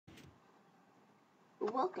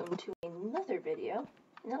Welcome to another video.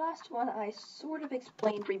 In the last one, I sort of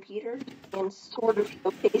explained repeater and sort of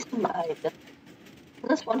showcased my ability. In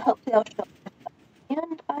this one, hopefully I'll show myself.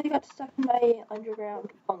 And I got stuck in my underground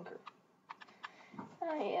bunker.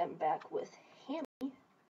 I am back with Hammy.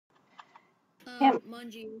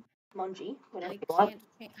 Mungie, whatever you want.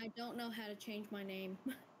 I don't know how to change my name.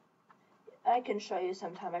 I can show you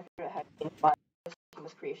sometime. I forgot how to change my name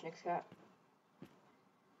with Creation Excat.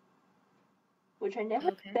 Which I never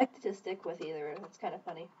expected to stick with either. That's kind of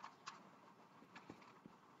funny.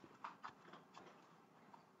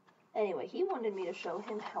 Anyway, he wanted me to show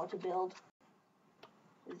him how to build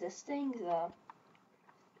this thing, the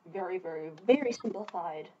very, very, very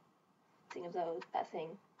simplified thing of that thing.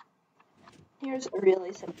 Here's a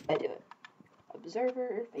really simple way to do it.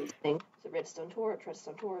 Observer facing the redstone torch,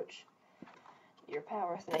 your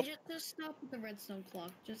power thing. Just stop with the redstone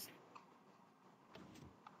clock.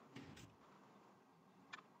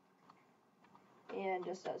 And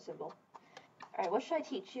just that simple. Alright, what should I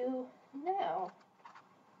teach you now?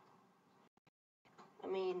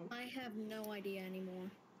 I have no idea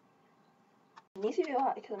anymore. It needs to be a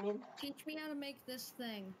lot, because teach me how to make this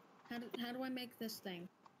thing. How do I make this thing?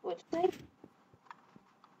 Which thing?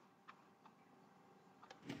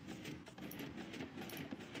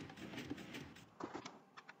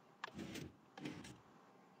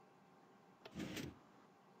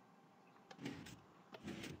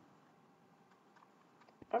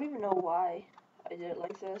 I don't even know why I did it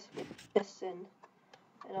like this, with piston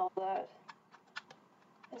and all that.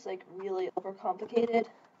 It's like really overcomplicated.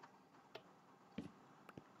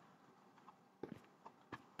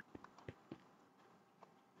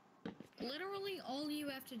 Literally, all you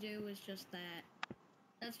have to do is just that.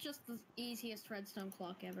 That's just the easiest redstone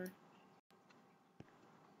clock ever.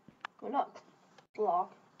 Well, not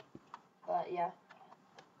clock, but yeah.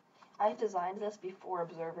 I designed this before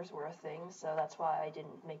observers were a thing, so that's why I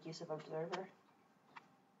didn't make use of observer.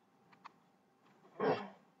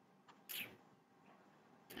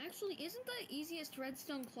 Actually, isn't the easiest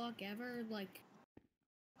redstone clock ever, like,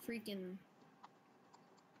 freaking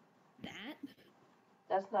that?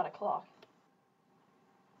 That's not a clock.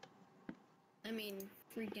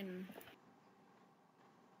 Freaking...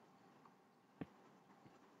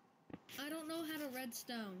 I don't know how to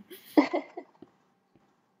redstone.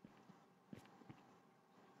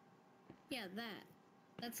 Yeah, that.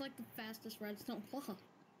 That's like the fastest redstone clock.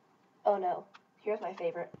 Oh no. Here's my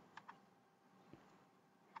favorite.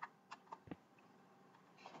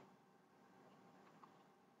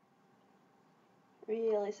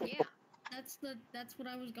 Really simple. Yeah, that's what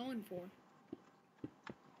I was going for.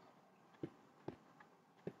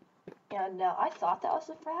 Yeah, no, I thought that was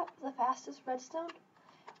the fastest redstone,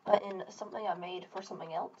 but in something I made for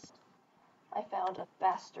something else, I found a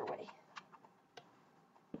faster way.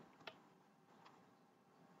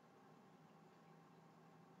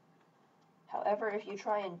 However, if you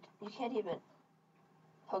try and... you can't even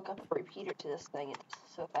hook up a repeater to this thing, it's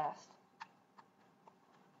so fast.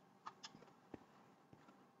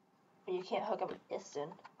 And you can't hook up a piston.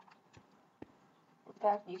 In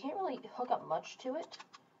fact, you can't really hook up much to it.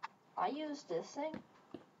 I use this thing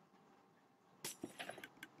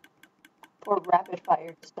for rapid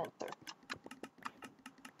fire dispenser.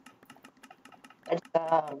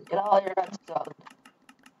 Redstone, get all your redstone.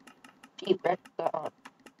 Cheap redstone.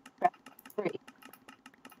 Free.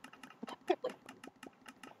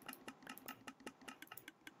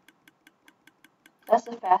 That's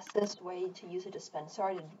the fastest way to use a dispenser.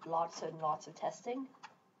 I did lots and lots of testing.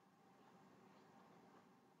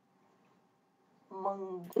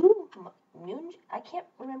 Munju? I can't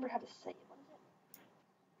remember how to say it. What is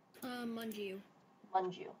it? Munju.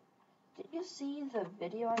 Munju. Did you see the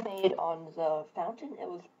video I made on the fountain? It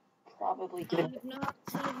was probably good.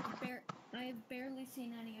 I have barely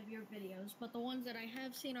seen any of your videos, but the ones that I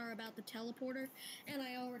have seen are about the teleporter, and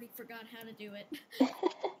I already forgot how to do it.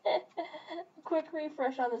 Quick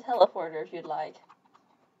refresh on the teleporter if you'd like.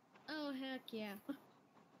 Oh, heck yeah.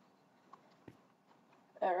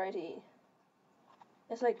 Alrighty.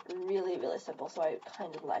 It's like really, really simple, so I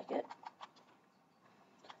kind of like it.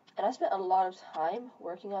 And I spent a lot of time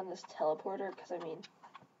working on this teleporter because,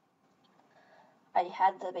 I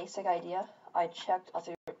had the basic idea. I checked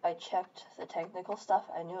the technical stuff.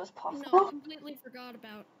 I knew it was possible. No, I completely forgot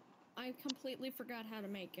how to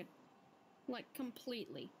make it. Like,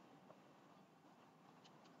 completely.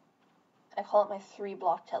 I call it my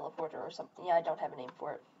 3-block teleporter or something. Yeah, I don't have a name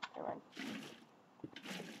for it. Never mind.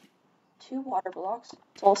 2 water blocks.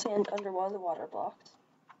 Soul sand under one of the water blocks.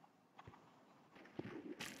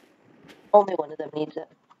 Only one of them needs it.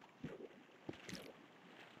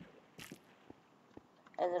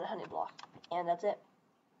 and then a honey block. And that's it.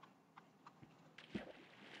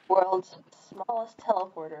 World's smallest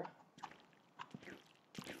teleporter.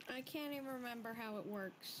 I can't even remember how it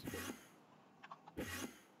works.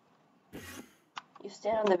 You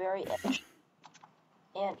stand on the very edge,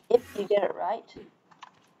 and if you get it right,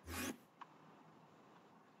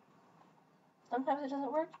 sometimes it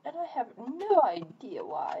doesn't work, and I have no idea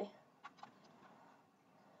why.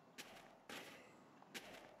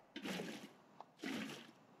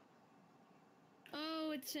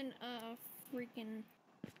 Oh, it's an, freaking...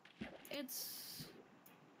 It's...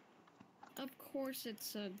 Of course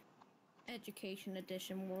it's a education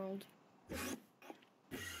edition world.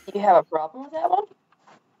 Do you have a problem with that one?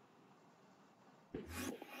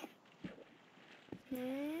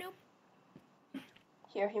 Nope.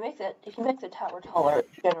 Here, if you make the tower taller, it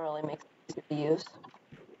generally makes it easier to use.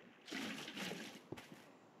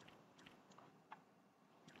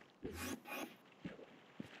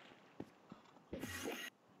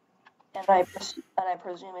 And I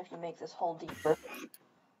presume if you make this hole deeper,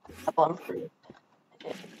 that will improve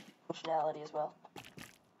its functionality as well.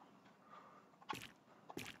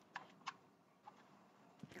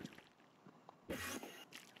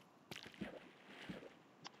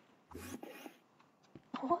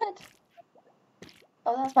 What?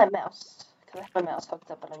 Oh, that's my mouse. Because I have my mouse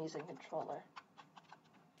hooked up and I'm using a controller.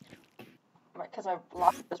 Because my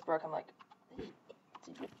lock just broke, I'm like,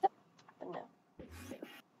 but no.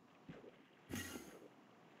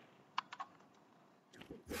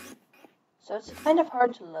 So it's kind of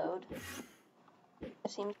hard to load.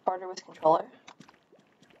 It seems harder with controller.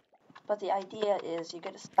 But the idea is you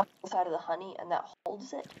get it stuck inside of the honey and that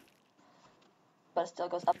holds it. But it still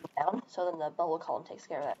goes up and down, so then the bubble column takes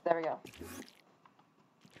care of that. There we go.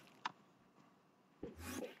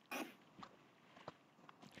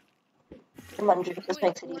 Come on, Juice, this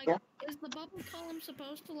makes it easier. Is the bubble column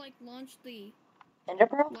supposed to, like, launch the... Ender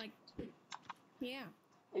Pearl? Like, yeah.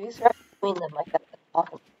 If you start between them like that, that's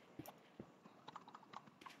awesome.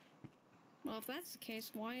 Well, if that's the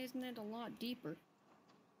case, why isn't it a lot deeper?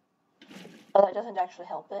 Well, that doesn't actually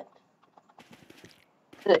help it.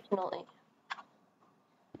 It can only...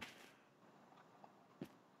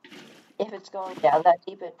 If it's going down that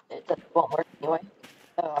deep, it won't work anyway.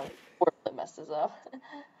 Oh, we're really messed this up.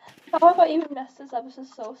 How have I even messed this up? This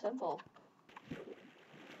is so simple.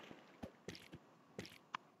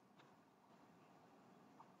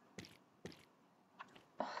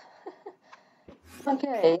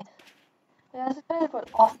 Okay. Yeah, this is kind of what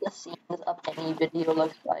off the scenes of any video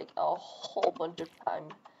looks like. A whole bunch of time.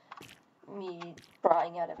 Me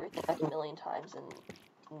trying out everything like a million times and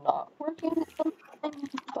not working sometimes,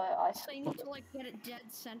 but I... So you need to, like, get it dead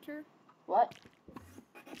center? What?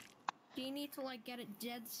 Do you need to, like, get it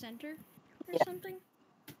dead center or something?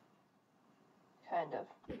 Kind of.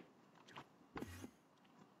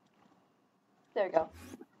 There we go.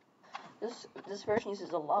 This version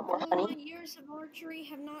uses a lot more Although honey. my years of archery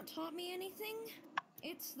have not taught me anything,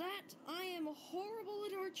 it's that I am horrible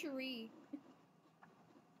at archery.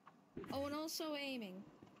 Oh, and also aiming.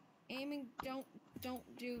 Aiming,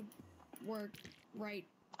 don't do work right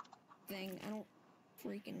thing. I don't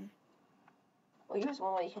freaking... Well, here's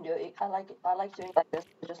one way you can do it. I like doing it like this.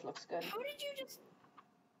 It just looks good. How did you just...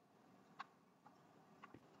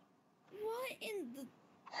 What in the...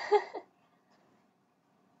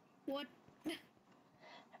 What?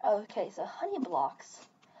 Okay, so honey blocks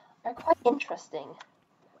are quite interesting.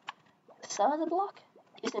 Some of the block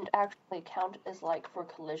isn't actually count as like for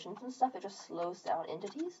collisions and stuff. It just slows down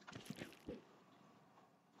entities.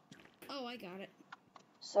 Oh, I got it.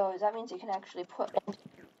 So that means you can actually put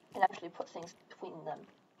things between them.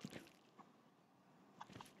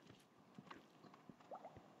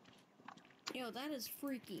 Yo, that is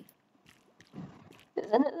freaky.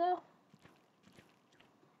 Isn't it though?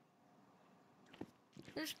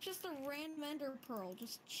 There's just a random ender pearl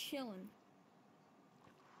just chilling.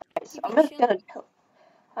 Right, so I'm just gonna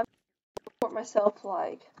teleport myself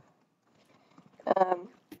like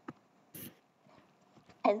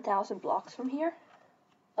 10,000 blocks from here.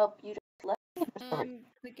 Oh, you just left me for some reason.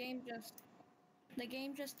 The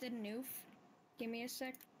game just did a noof. Give me a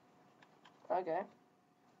sec. Okay.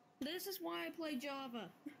 This is why I play Java.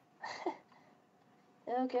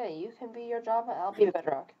 Okay, you can be your Java, I'll be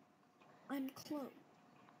Bedrock. I'm close.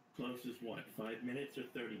 Close is what, 5 minutes or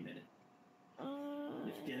 30 minutes?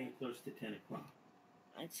 It's getting close to 10 o'clock.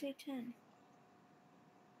 I'd say 10.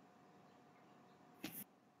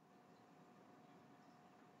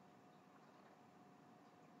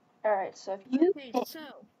 Alright, so if you... Okay,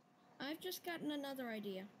 so, I've just gotten another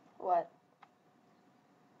idea. What?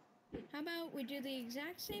 How about we do the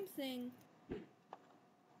exact same thing,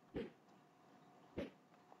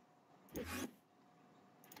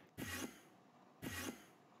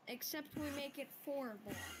 except we make it 4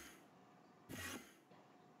 blocks.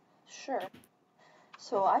 Sure.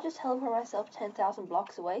 So I just teleport myself 10,000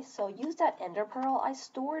 blocks away, so use that ender pearl I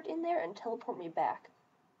stored in there and teleport me back.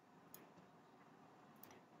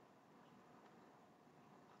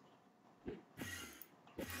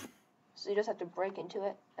 So you just have to break into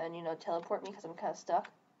it and, you know, teleport me because I'm kind of stuck.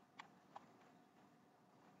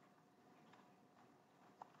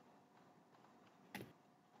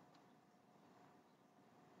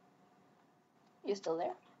 You still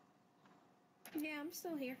there? Yeah, I'm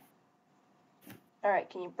still here.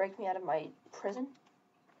 Alright, can you break me out of my prison?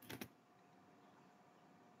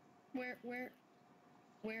 Where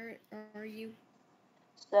are you?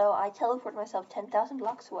 So I teleport myself 10,000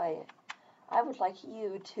 blocks away. I would like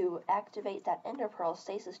you to activate that ender pearl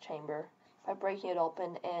stasis chamber by breaking it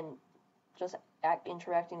open and just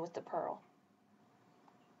interacting with the pearl.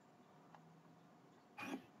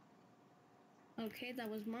 Okay, that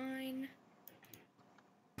was mine.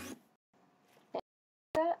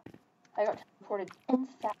 That I got teleported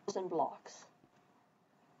 10,000 blocks.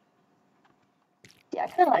 Yeah, I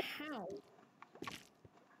kind of like. How?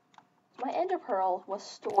 My ender pearl was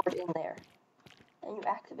stored in there, and you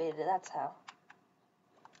activated it. That's how.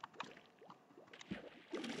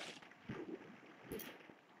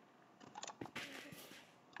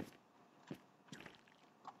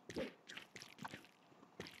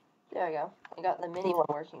 There we go. I got the mini one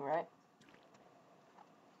working, right?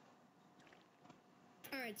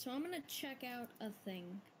 Alright, so I'm gonna check out a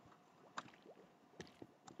thing.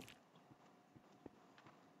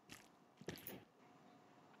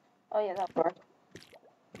 Oh yeah, that'll work.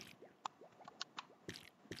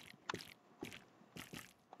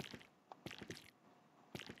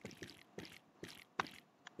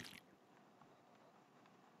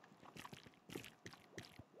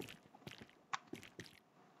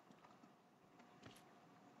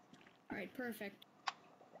 Alright, perfect.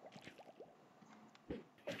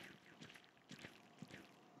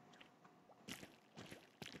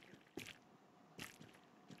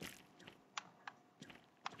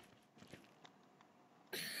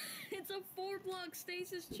 It's a 4-block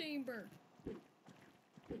stasis chamber.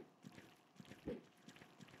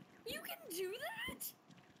 You can do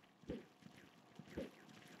that?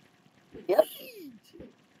 Yep. Wait.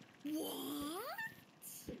 What?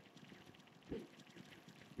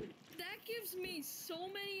 That gives me so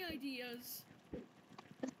many ideas.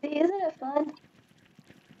 See, isn't it fun?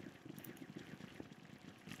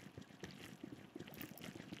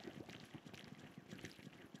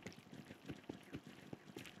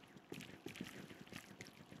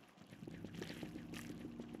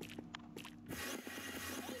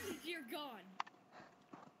 Oh, dear God.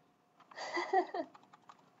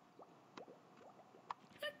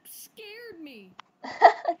 That scared me.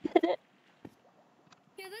 Did it?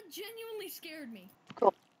 Yeah, that genuinely scared me.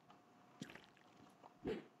 Cool.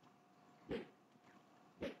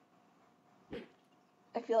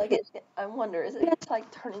 I feel like I wonder, is it going to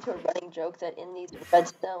like turn into a running joke that in these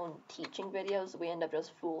redstone teaching videos we end up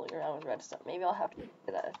just fooling around with redstone? Maybe I'll have to do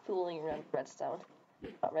that, fooling around with redstone.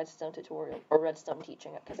 Not redstone tutorial, or redstone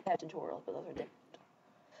teaching, because I have tutorials, but those are different.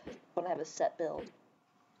 When I have a set build.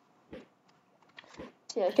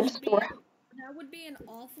 See, I can store. That would be an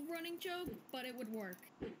awful running joke, but it would work.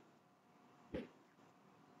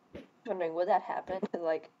 Wondering, would that happen? Because,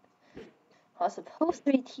 like, I was supposed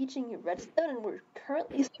to be teaching you redstone, and we're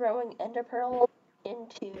currently throwing ender pearl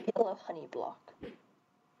into yellow honey block.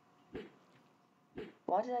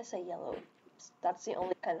 Why did I say yellow? That's the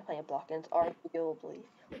only kind of honey block, and it's arguably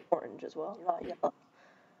orange as well, not yellow.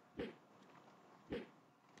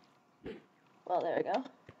 Well, there we go.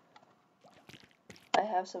 I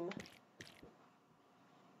have some.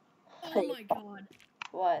 Oh my God.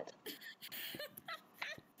 What?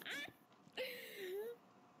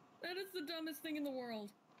 That is the dumbest thing in the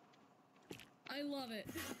world. I love it.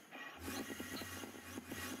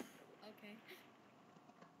 Okay.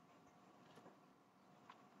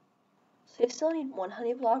 So you still need one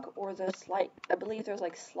honey block, or the slight. I believe there's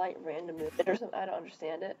like slight random movement or something. I don't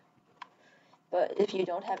understand it. But if you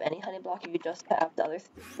don't have any honey block, you just have the other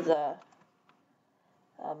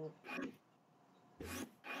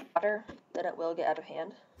water, then it will get out of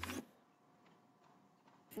hand.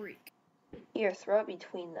 Freak. Here, throw it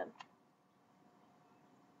between them.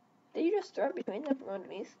 Did you just throw it between them from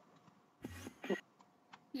underneath?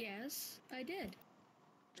 Yes, I did.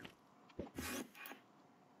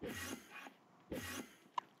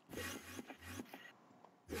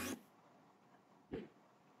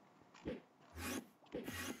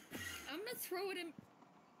 I'm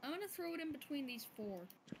gonna throw it in between these 4.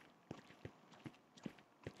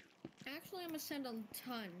 Actually, I'm gonna send a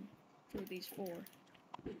ton through these 4.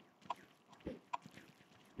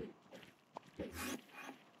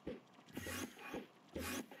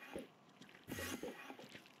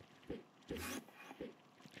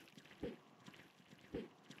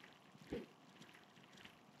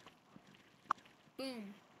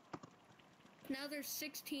 Boom. Now there's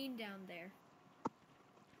 16 down there.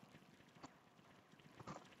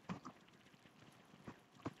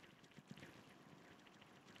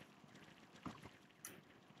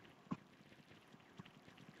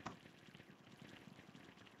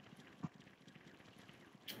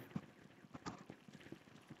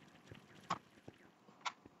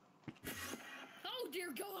 Oh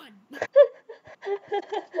dear God!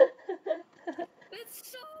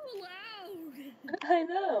 It's so loud! I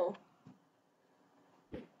know.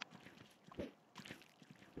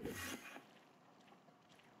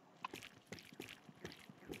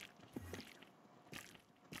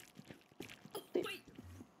 Oh, wait!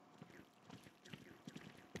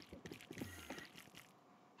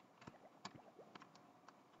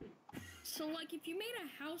 So, like, if you made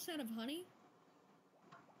a house out of honey,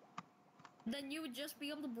 then you would just be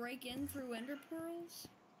able to break in through ender pearls?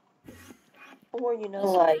 Or, you know,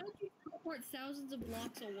 Also, like... how did you teleport thousands of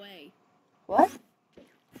blocks away? What?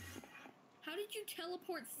 How did you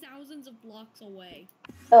teleport thousands of blocks away?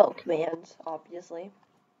 Oh, commands, obviously.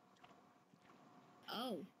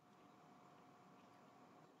 Oh.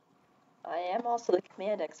 I am also the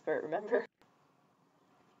command expert, remember?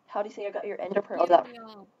 How do you think I got your ender pearls Give out? me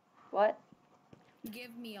up. What?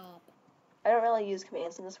 Give me up. I don't really use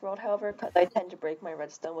commands in this world, however, because I tend to break my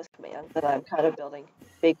redstone with commands, and I'm kind of building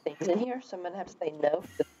big things in here, so I'm going to have to say no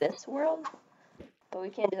to this world. But we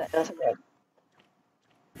can't do that in this world.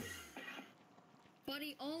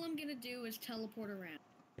 Buddy, all I'm gonna do is teleport around.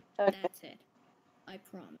 Okay. That's it. I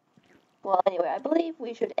promise. Well, anyway, I believe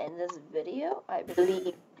we should end this video. I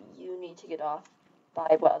believe you need to get off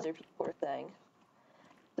by what other people were saying.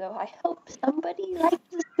 So I hope somebody liked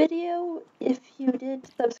this video. If you did,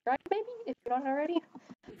 subscribe maybe, if you're not already.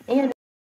 And